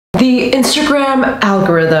The Instagram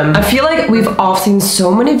algorithm. I feel like we've all seen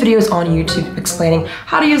so many videos on YouTube explaining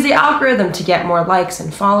how to use the algorithm to get more likes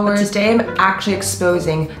and followers. But today I'm actually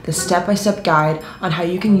exposing the step-by-step guide on how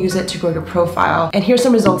you can use it to grow your profile. And here's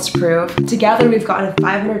some results to prove. Together we've gotten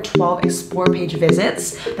 512 explore page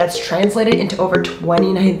visits. That's translated into over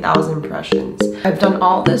 29,000 impressions. I've done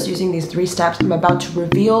all this using these 3 steps I'm about to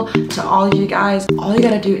reveal to all of you guys. All you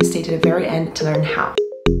gotta do is stay to the very end to learn how.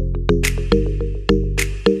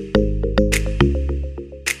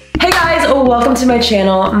 Welcome to my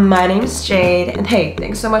channel. My name is Jade, and hey,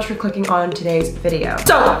 thanks so much for clicking on today's video.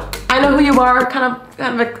 So, I know who you are,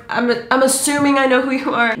 I'm assuming I know who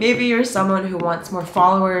you are. Maybe you're someone who wants more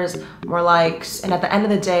followers, more likes, and at the end of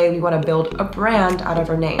the day, we want to build a brand out of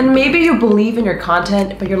our name. And maybe you believe in your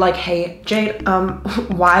content, but you're like, hey, Jade,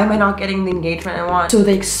 why am I not getting the engagement I want? So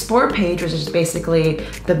the explore page, which is basically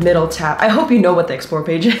the middle tab. I hope you know what the explore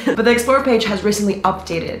page is, but the explore page has recently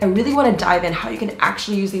updated. I really want to dive in how you can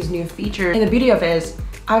actually use these new features. And the beauty of it is,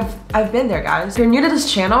 I've been there, guys. If you're new to this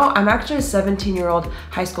channel, I'm actually a 17-year-old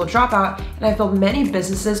high school dropout, and I've built many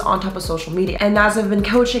businesses on top of social media. And as I've been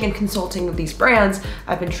coaching and consulting with these brands,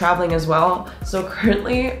 I've been traveling as well. So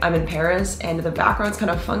currently I'm in Paris and the background's kind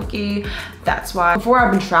of funky. That's why. Before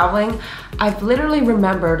I've been traveling, I've literally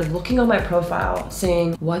remembered looking on my profile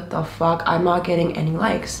saying, what the fuck, I'm not getting any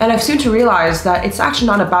likes. And I've soon to realize that it's actually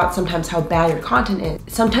not about sometimes how bad your content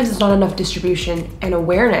is. Sometimes it's not enough distribution and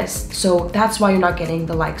awareness. So that's why you're not getting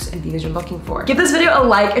the likes and views you're looking for. Give this video a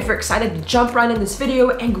like if you're excited to jump right in this video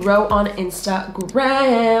and grow on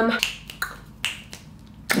Instagram.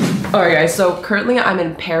 Alright guys, so currently I'm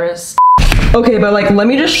in Paris. Okay, but like, let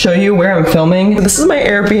me just show you where I'm filming. This is my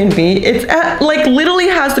Airbnb. It's like literally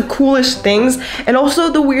has the coolest things and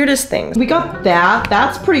also the weirdest things. We got that.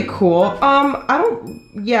 That's pretty cool.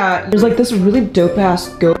 Yeah, there's like this really dope ass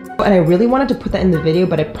goat, and I really wanted to put that in the video,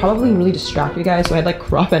 but it probably really distract you guys, so I'd like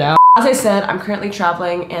crop it out. As I said, I'm currently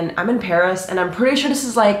traveling and I'm in Paris, and I'm pretty sure this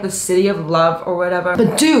is like the city of love or whatever.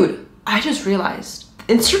 But dude, I just realized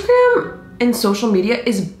Instagram and social media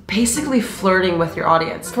is basically flirting with your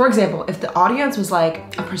audience. For example, if the audience was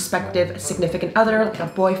like a prospective significant other, like a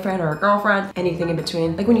boyfriend or a girlfriend, anything in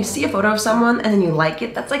between, like when you see a photo of someone and then you like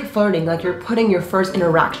it, that's like flirting, like you're putting your first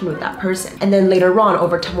interaction with that person. And then later on,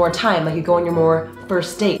 over more time, like you go on your more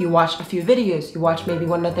first date, you watch a few videos, you watch maybe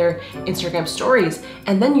one of their Instagram stories,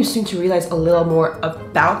 and then you soon to realize a little more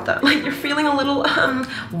about them. Like you're feeling a little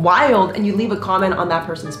wild, and you leave a comment on that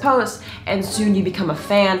person's post, and soon you become a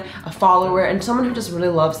fan, a follower, and someone who just really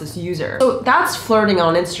loves this user. So that's flirting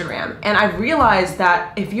on Instagram. And I've realized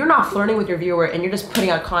that if you're not flirting with your viewer and you're just putting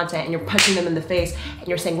out content and you're punching them in the face and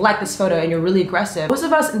you're saying like this photo and you're really aggressive, most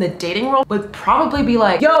of us in the dating world would probably be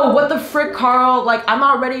like, yo, what the frick, Carl? Like, I'm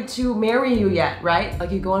not ready to marry you yet, right?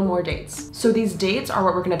 Like you go on more dates. So these dates are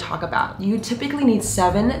what we're gonna talk about. You typically need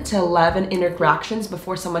 7 to 11 interactions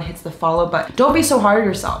before someone hits the follow button. Don't be so hard on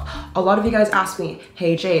yourself. A lot of you guys ask me,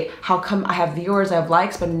 hey Jade, how come I have viewers, I have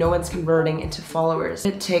likes, but no one's converting into followers?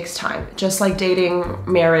 It takes time. Just like dating,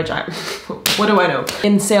 marriage, what do I know?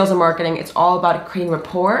 In sales and marketing, it's all about creating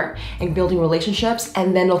rapport and building relationships,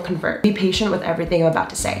 and then it'll convert. Be patient with everything I'm about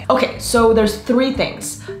to say. Okay, so there's 3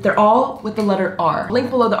 things. They're all with the letter R. Link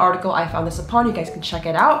below the article I found this upon, you guys can check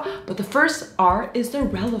it out. But the first R is the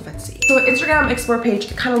relevancy. So Instagram Explore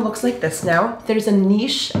page kind of looks like this now. There's a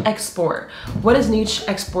niche explore. What does niche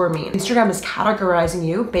explore mean? Instagram is categorizing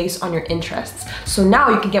you based on your interests. So now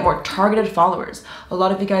you can get more targeted followers. A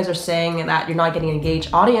lot of you guys are saying that you're not getting an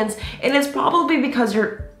engaged audience, and it's probably because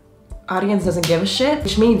your audience doesn't give a shit,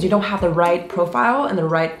 which means you don't have the right profile and the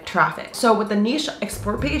right traffic. So with the niche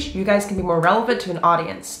explore page, you guys can be more relevant to an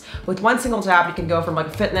audience. With one single tab, you can go from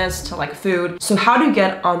like fitness to like food. So how do you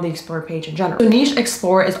get on the explore page in general? So niche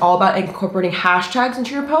explore is all about incorporating hashtags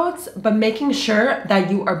into your posts, but making sure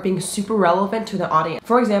that you are being super relevant to the audience.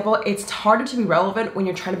 For example, it's harder to be relevant when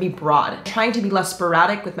you're trying to be broad. I'm trying to be less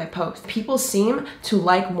sporadic with my posts. People seem to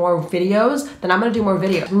like more videos, then I'm gonna do more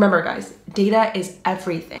videos. Remember guys, data is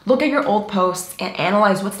everything. Look at your old posts and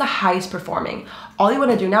analyze what's the highest performing. All you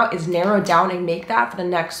want to do now is narrow down and make that for the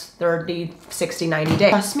next 30, 60, 90 days.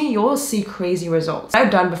 Trust me, you'll see crazy results.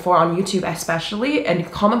 I've done before on YouTube especially, and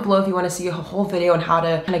comment below if you want to see a whole video on how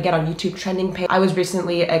to kind of get on YouTube trending page. I was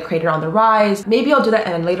recently a creator on the rise. Maybe I'll do that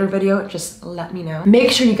in a later video, just let me know.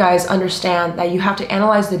 Make sure you guys understand that you have to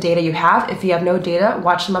analyze the data you have. If you have no data,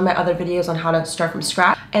 watch some of my other videos on how to start from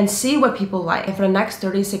scratch and see what people like. And for the next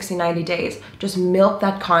 30, 60, 90 days, just milk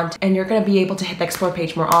that content and you're going to be able to hit the explore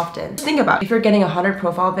page more often. Think about it. If you're getting 100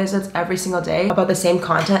 profile visits every single day about the same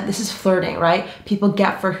content, this is flirting, right? People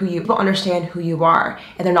get for who you, people understand who you are,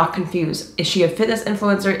 and they're not confused. Is she a fitness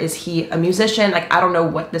influencer? Is he a musician? Like, I don't know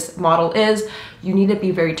what this model is. You need to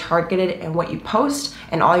be very targeted in what you post,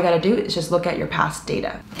 and all you gotta do is just look at your past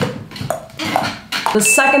data. The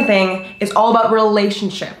second thing is all about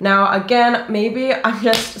relationship. Now, again, maybe I'm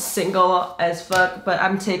just single as fuck, but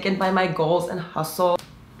I'm taken by my goals and hustle.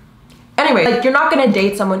 Anyway, like, you're not gonna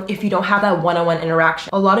date someone if you don't have that one-on-one interaction.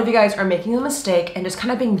 A lot of you guys are making a mistake and just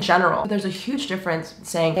kind of being general. There's a huge difference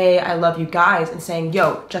saying, hey, I love you guys, and saying,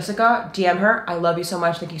 yo, Jessica, DM her, I love you so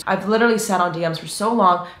much, thank you. I've literally sat on DMs for so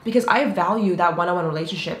long because I value that one-on-one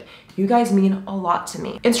relationship. You guys mean a lot to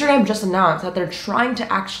me. Instagram just announced that they're trying to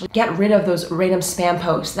actually get rid of those random spam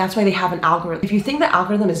posts. That's why they have an algorithm. If you think the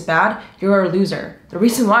algorithm is bad, you're a loser. The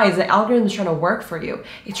reason why is the algorithm is trying to work for you.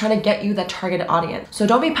 It's trying to get you that targeted audience. So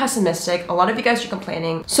don't be pessimistic. A lot of you guys are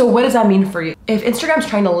complaining. So what does that mean for you? If Instagram's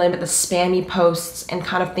trying to limit the spammy posts and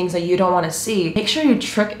kind of things that you don't want to see, make sure you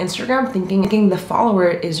trick Instagram thinking the follower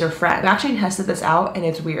is your friend. We actually tested this out and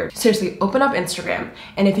it's weird. Seriously, open up Instagram,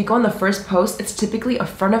 and if you go on the first post, it's typically a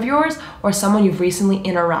friend of yours or someone you've recently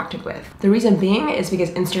interacted with. The reason being is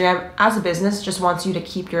because Instagram as a business just wants you to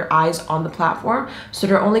keep your eyes on the platform, so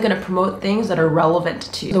they're only going to promote things that are relevant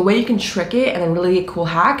to you. The way you can trick it, and a really cool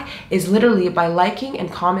hack, is literally by liking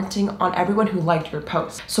and commenting on everyone who liked your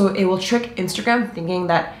post. So it will trick Instagram thinking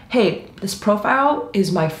that, hey, this profile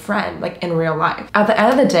is my friend, like in real life. At the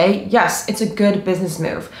end of the day, yes, it's a good business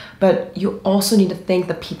move, but you also need to thank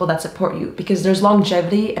the people that support you, because there's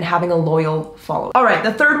longevity in having a loyal follower. All right,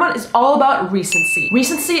 the third one is all about recency.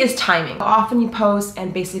 Recency is timing. How often you post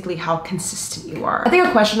and basically how consistent you are. I think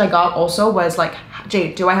a question I got also was like,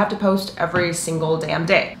 Jade, do I have to post every single damn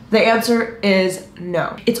day? The answer is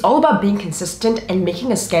no. It's all about being consistent and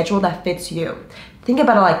making a schedule that fits you. Think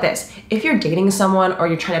about it like this. If you're dating someone or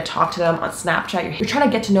you're trying to talk to them on Snapchat, you're trying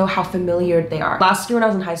to get to know how familiar they are. Last year when I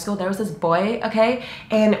was in high school, there was this boy, okay?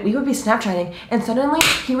 And we would be Snapchatting and suddenly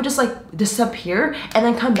he would just like disappear and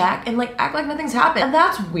then come back and like act like nothing's happened. And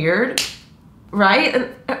that's weird,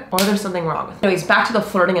 right? Or there's something wrong with it. Anyways, back to the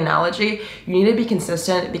flirting analogy. You need to be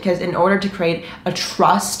consistent, because in order to create a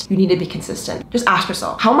trust, you need to be consistent. Just ask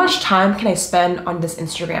yourself, how much time can I spend on this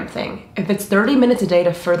Instagram thing? If it's 30 minutes a day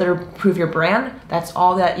to further prove your brand, that's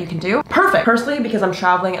all that you can do. Perfect. Personally, because I'm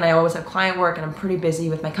traveling and I always have client work and I'm pretty busy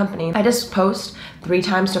with my company, I just post 3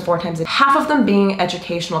 times to 4 times a day. Half of them being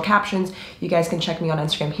educational captions. You guys can check me on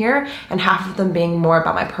Instagram here, and half of them being more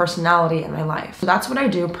about my personality and my life. So that's what I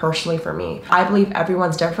do personally for me. I believe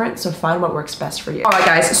everyone's different, so find what works best for you. All right,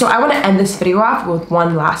 guys, so I want to end this video off with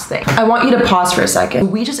one last thing. I want you to pause for a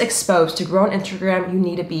second. We just exposed to grow on Instagram, you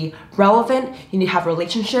need to be relevant, you need to have a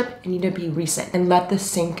relationship, you need to be recent, and let this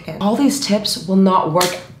sink in. All these tips will not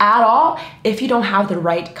work at all if you don't have the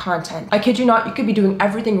right content. I kid you not, you could be doing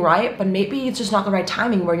everything right, but maybe it's just not the right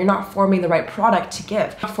timing, where you're not forming the right product to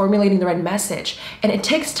give, not formulating the right message, and it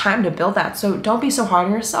takes time to build that. So don't be so hard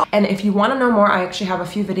on yourself. And if you want to know more, I actually have a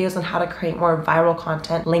few videos on how to create more viral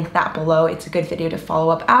content. Link that below. It's a good video to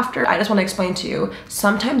follow up after. I just want to explain to you,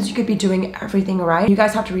 sometimes you could be doing everything right. You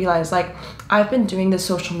guys have to realize, like, I've been doing this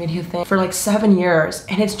social media thing for like 7 years,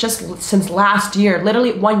 and it's just since last year.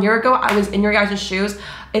 Literally 1 year ago, I was in your guys' shoes.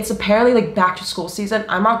 It's apparently like back to school season.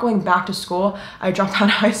 I'm not going back to school. I dropped out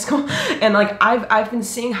of high school, and like I've been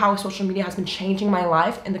seeing how social media has been changing my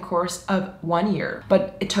life in the course of 1 year,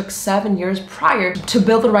 but it took 7 years prior to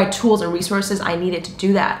build the right tools and resources I needed to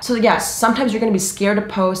do that. So yes, sometimes you're gonna be scared to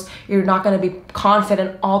post. You're not gonna be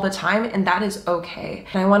confident all the time, and that is okay.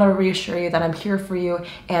 And I want to reassure you that I'm here for you,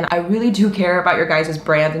 and I really do care about your guys'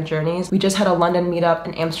 brands and journeys. We just had a London meetup,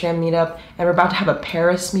 an Amsterdam meetup, and we're about to have a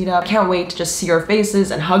Paris meetup. Can't wait to just see your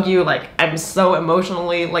faces and hug you. Like, I'm so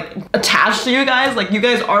emotionally like attached to you guys. Like, you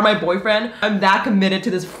guys are my boyfriend. I'm that committed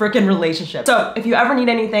to this freaking relationship. So if you ever need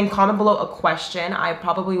anything, comment below a question. I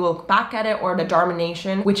probably will look back at it, or the Dharma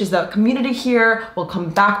Nation, which is the community here, will come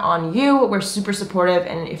back on you. We're super supportive,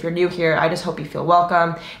 and if you're new here, I just hope you feel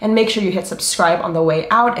welcome. And make sure you hit subscribe on the way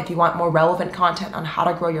out if you want more relevant content on how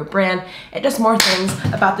to grow your brand and just more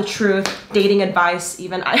things about the truth, dating advice.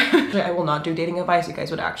 Even I will not do dating advice. You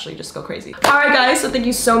guys would actually just go crazy. All right, guys, so thank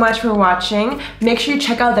you so much for watching. Make sure you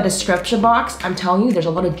check out the description box. I'm telling you, there's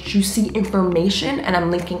a lot of juicy information, and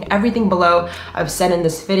I'm linking everything below I've said in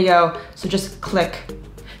this video. So just click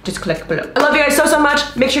just click below. I love you guys so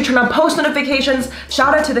much. Make sure you turn on post notifications.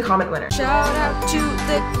 Shout out to the comment winner. Shout out to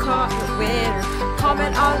the comment winner.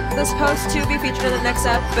 Comment on this post to be featured in the next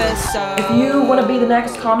episode. If you want to be the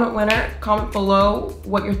next comment winner, comment below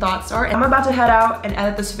what your thoughts are. I'm about to head out and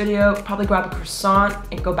edit this video, probably grab a croissant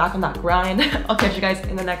and go back on that grind. I'll catch you guys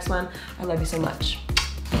in the next one. I love you so much.